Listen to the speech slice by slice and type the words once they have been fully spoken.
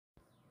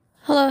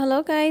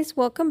Hello guys,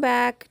 welcome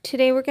back.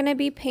 Today we're going to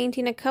be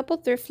painting a couple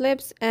thrift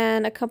flips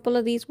and a couple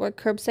of these were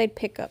curbside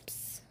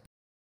pickups.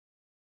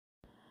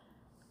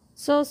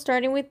 So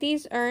starting with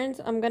these urns,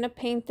 I'm going to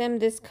paint them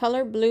this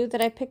color blue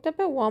that I picked up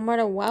at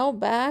Walmart a while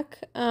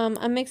back.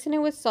 I'm mixing it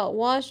with salt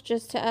wash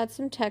just to add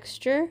some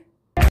texture.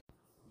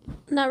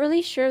 Not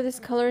really sure if this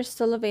color is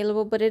still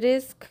available, but it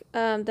is,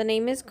 the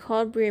name is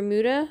called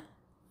Bermuda.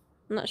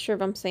 I'm not sure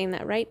if I'm saying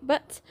that right,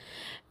 but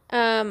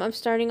I'm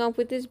starting off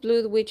with this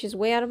blue, which is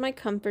way out of my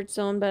comfort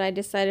zone, but I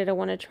decided I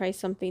want to try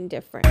something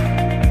different.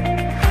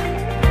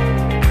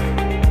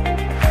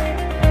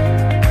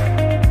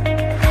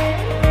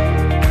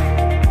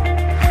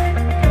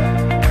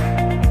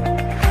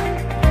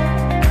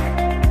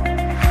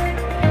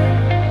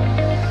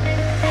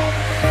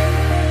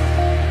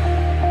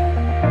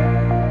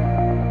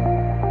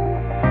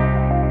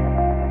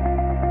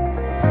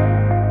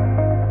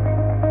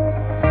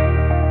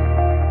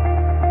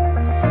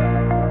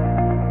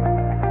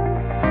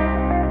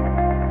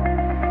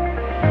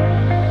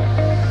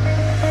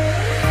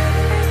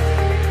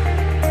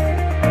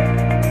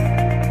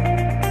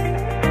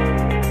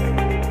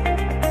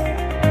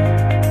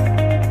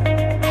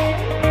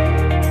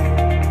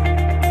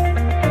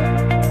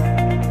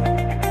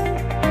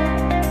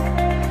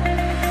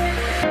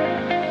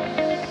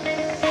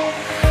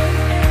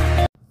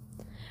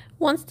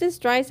 Once this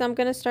dries, I'm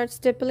going to start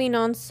stippling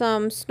on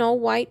some Snow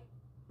White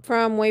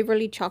from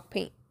Waverly chalk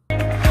paint.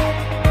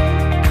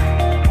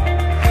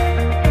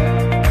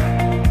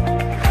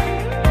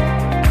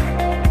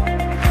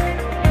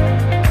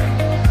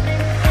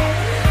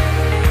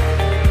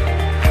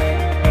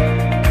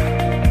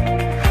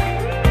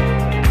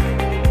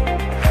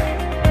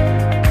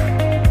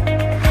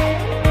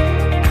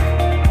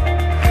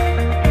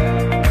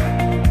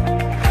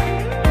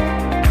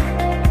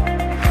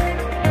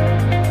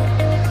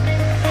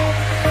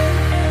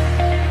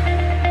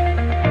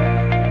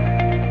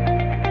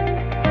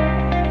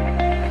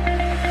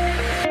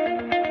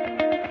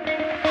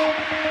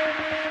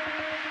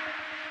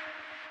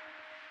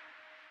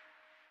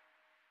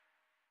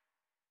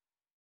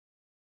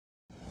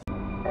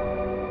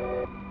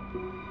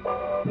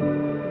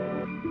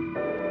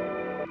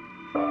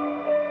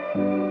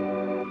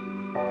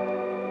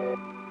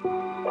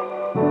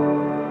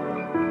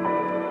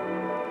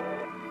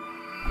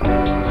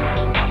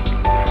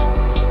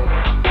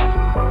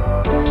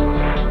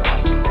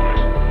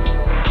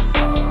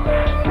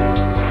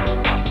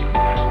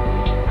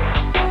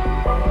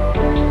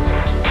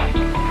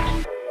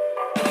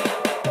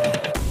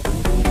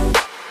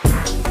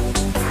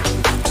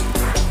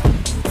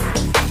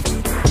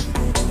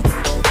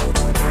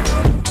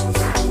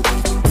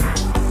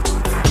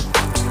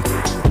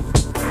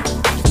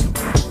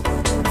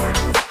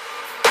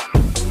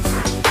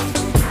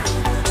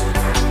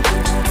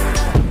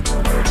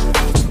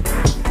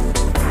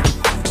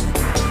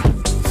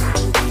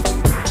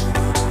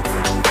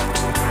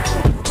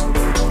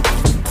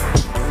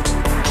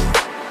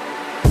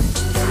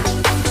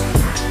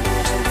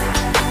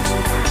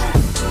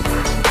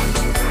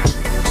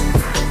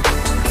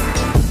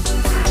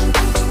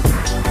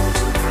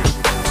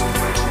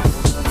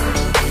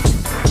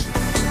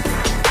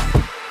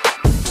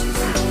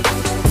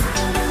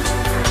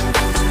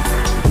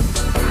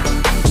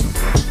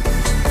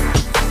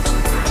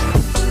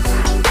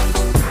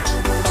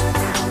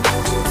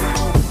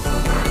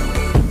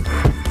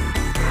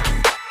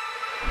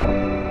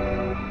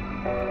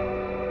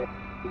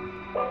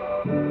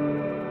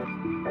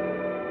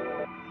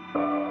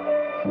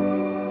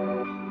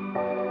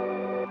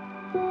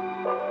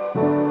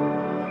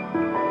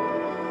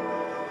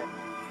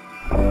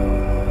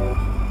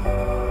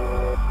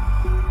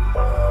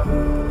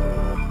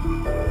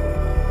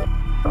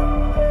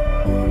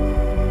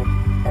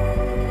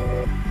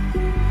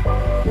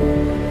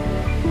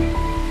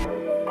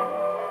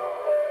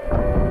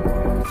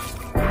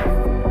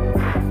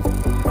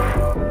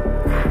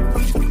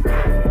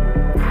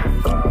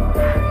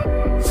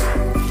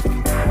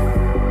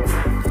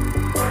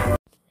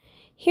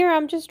 Here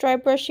I'm just dry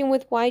brushing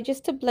with white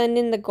just to blend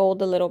in the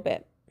gold a little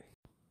bit.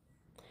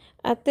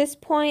 At this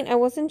point, I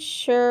wasn't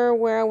sure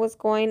where I was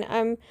going.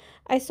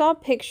 I saw a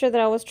picture that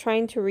I was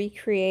trying to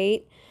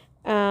recreate.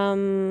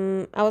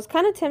 I was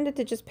kind of tempted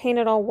to just paint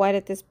it all white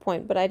at this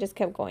point, but I just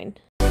kept going.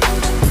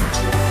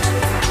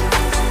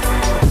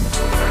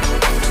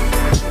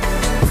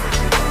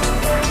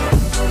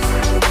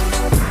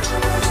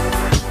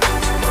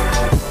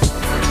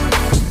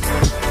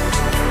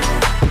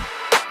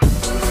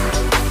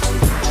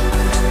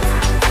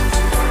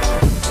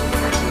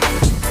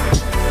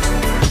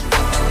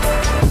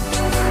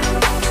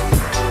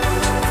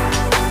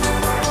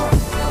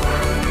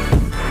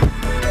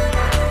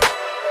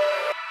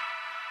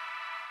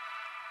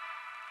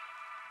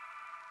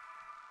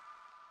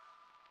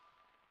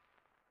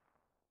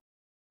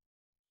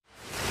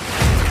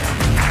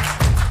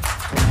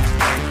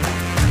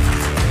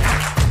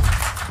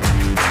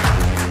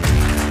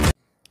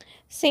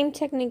 Same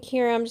technique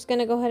here. I'm just going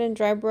to go ahead and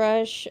dry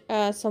brush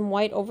some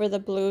white over the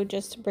blue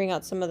just to bring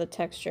out some of the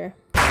texture.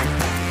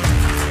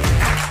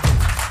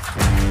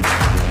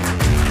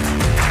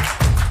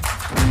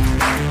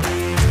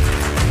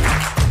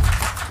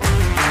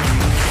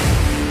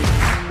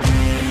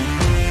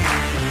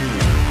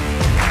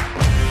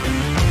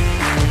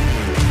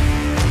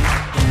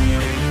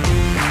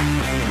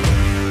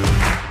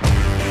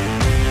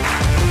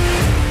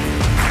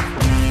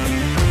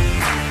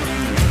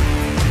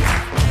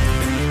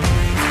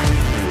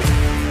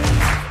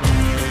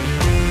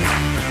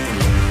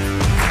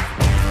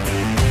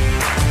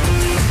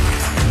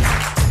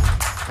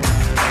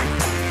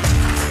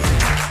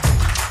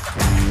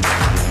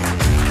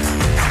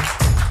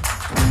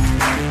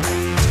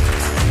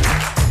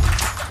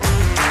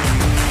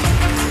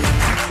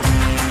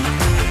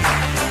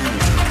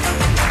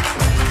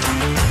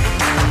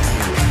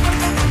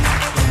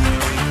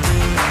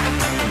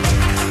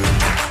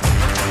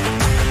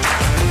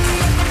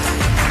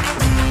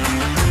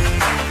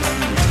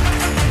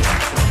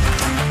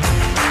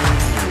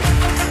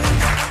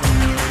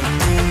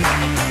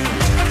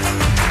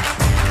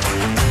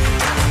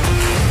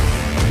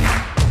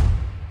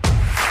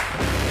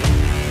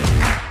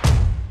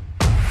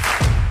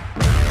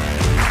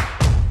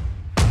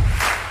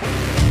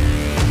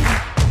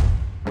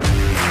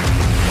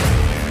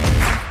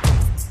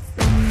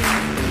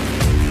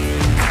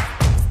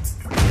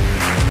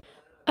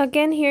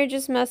 Again, here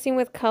just messing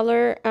with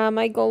color.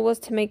 My goal was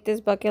to make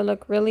this bucket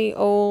look really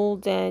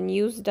old and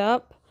used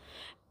up.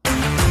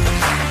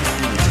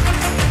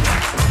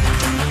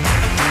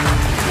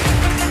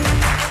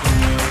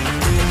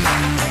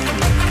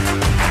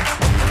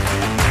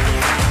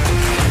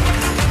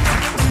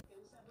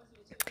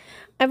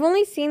 I've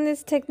only seen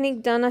this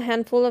technique done a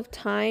handful of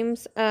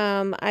times.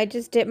 I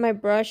just dipped my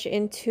brush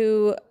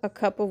into a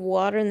cup of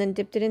water and then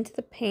dipped it into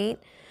the paint.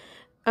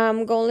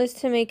 Goal is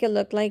to make it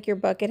look like your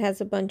bucket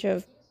has a bunch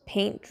of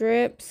paint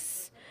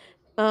drips.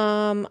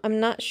 I'm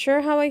not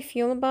sure how I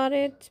feel about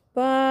it,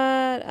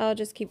 but I'll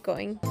just keep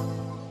going.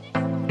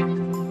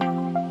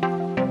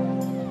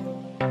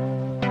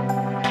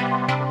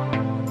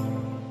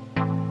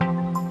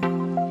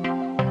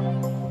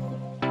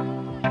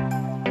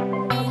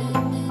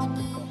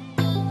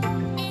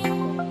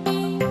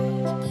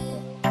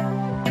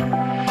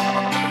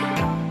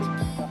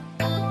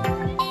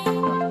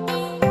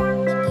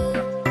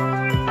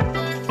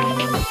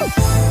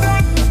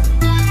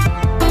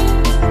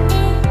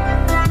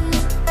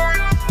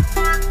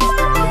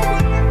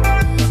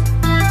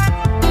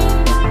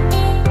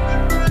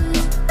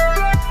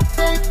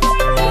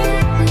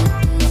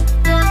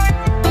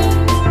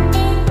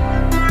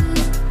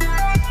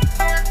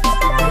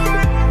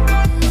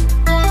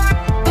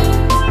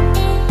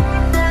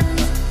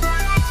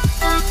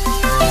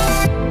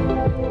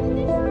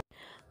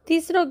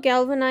 These little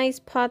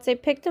galvanized pots, I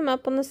picked them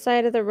up on the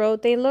side of the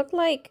road. They look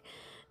like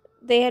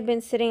they had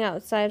been sitting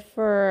outside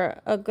for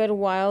a good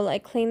while. I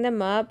cleaned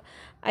them up.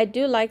 I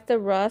do like the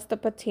rust, the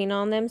patina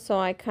on them, so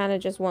I kind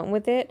of just went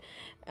with it.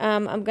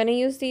 I'm going to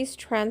use these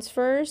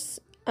transfers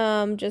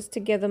just to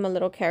give them a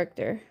little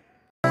character.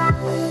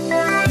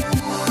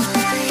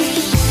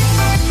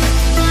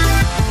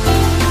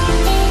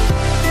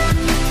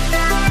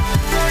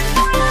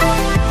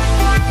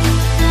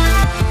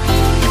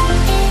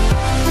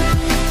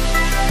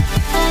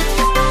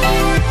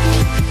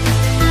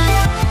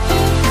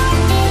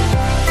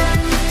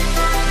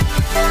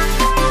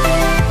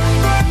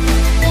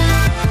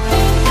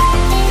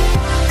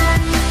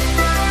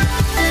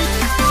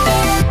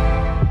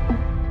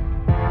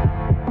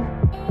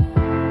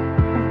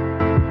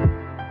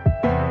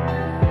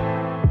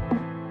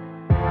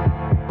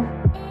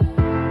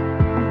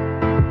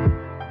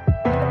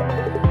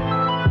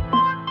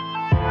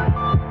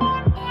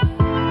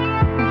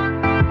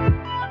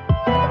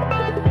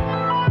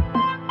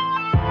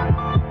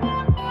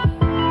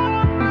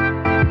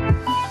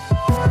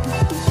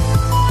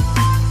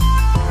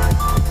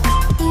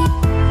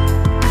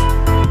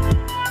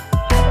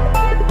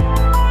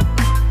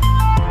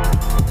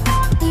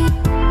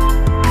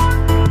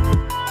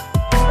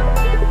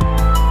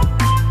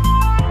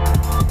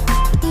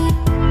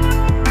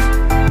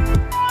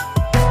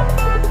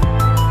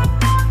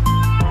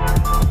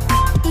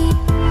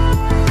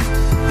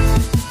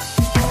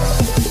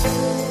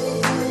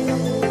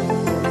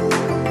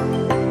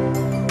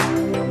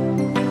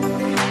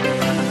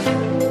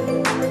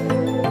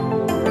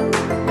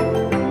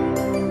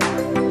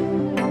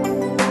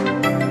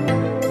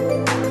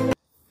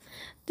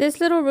 This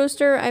little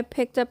rooster I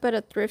picked up at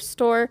a thrift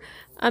store.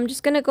 I'm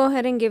just going to go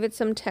ahead and give it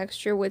some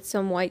texture with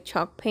some white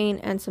chalk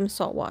paint and some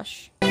salt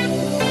wash.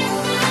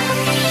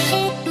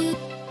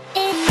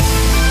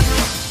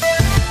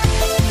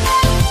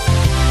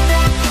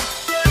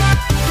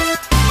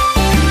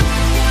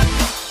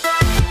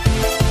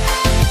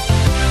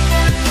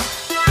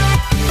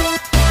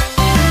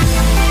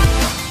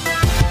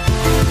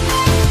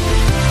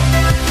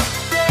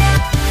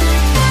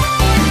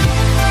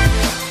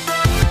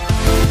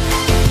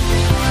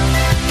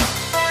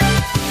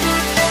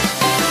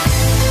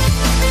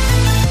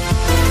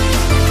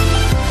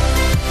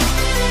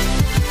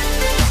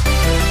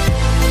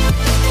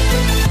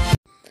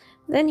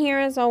 Then here,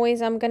 as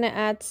always, I'm going to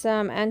add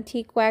some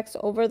antique wax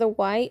over the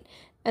white,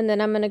 and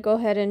then I'm going to go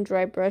ahead and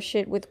dry brush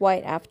it with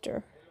white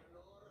after.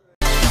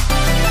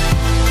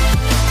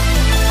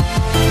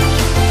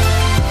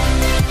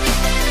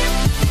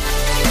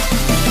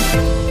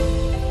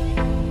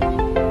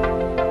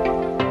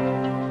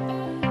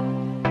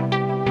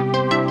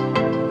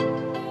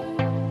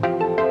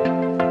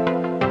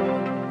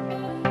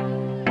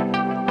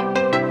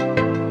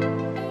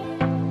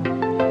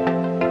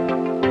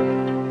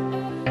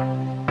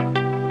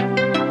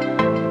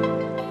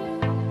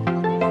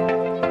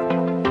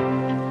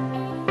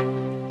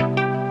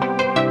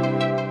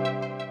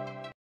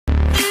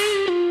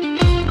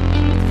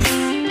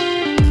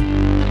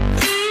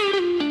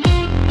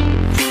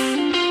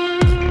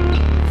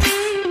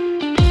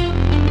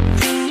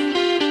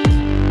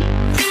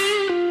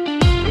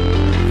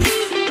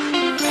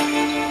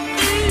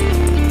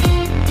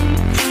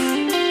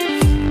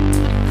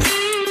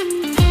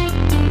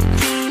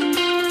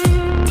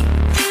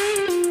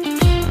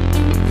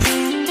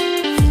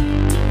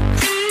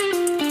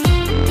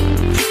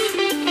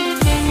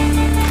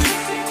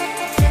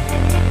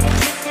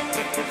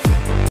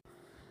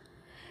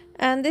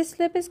 this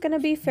flip is going to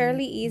be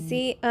fairly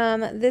easy.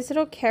 This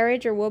little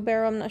carriage or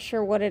wheelbarrow, I'm not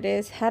sure what it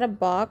is, had a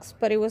box,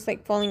 but it was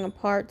like falling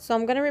apart. So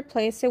I'm going to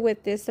replace it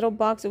with this little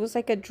box. It was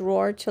like a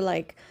drawer to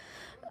like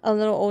a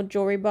little old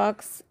jewelry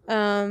box.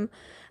 I'm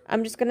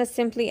just going to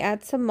simply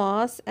add some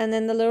moss, and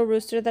then the little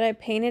rooster that I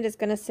painted is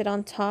going to sit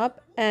on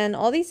top. And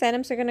all these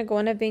items are going to go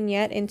in a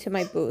vignette into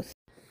my booth.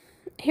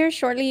 Here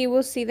shortly you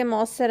will see them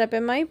all set up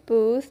in my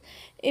booth.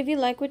 If you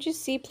like what you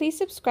see, please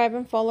subscribe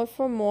and follow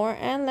for more,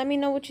 and let me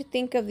know what you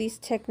think of these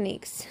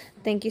techniques.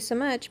 Thank you so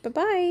much.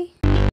 Bye-bye.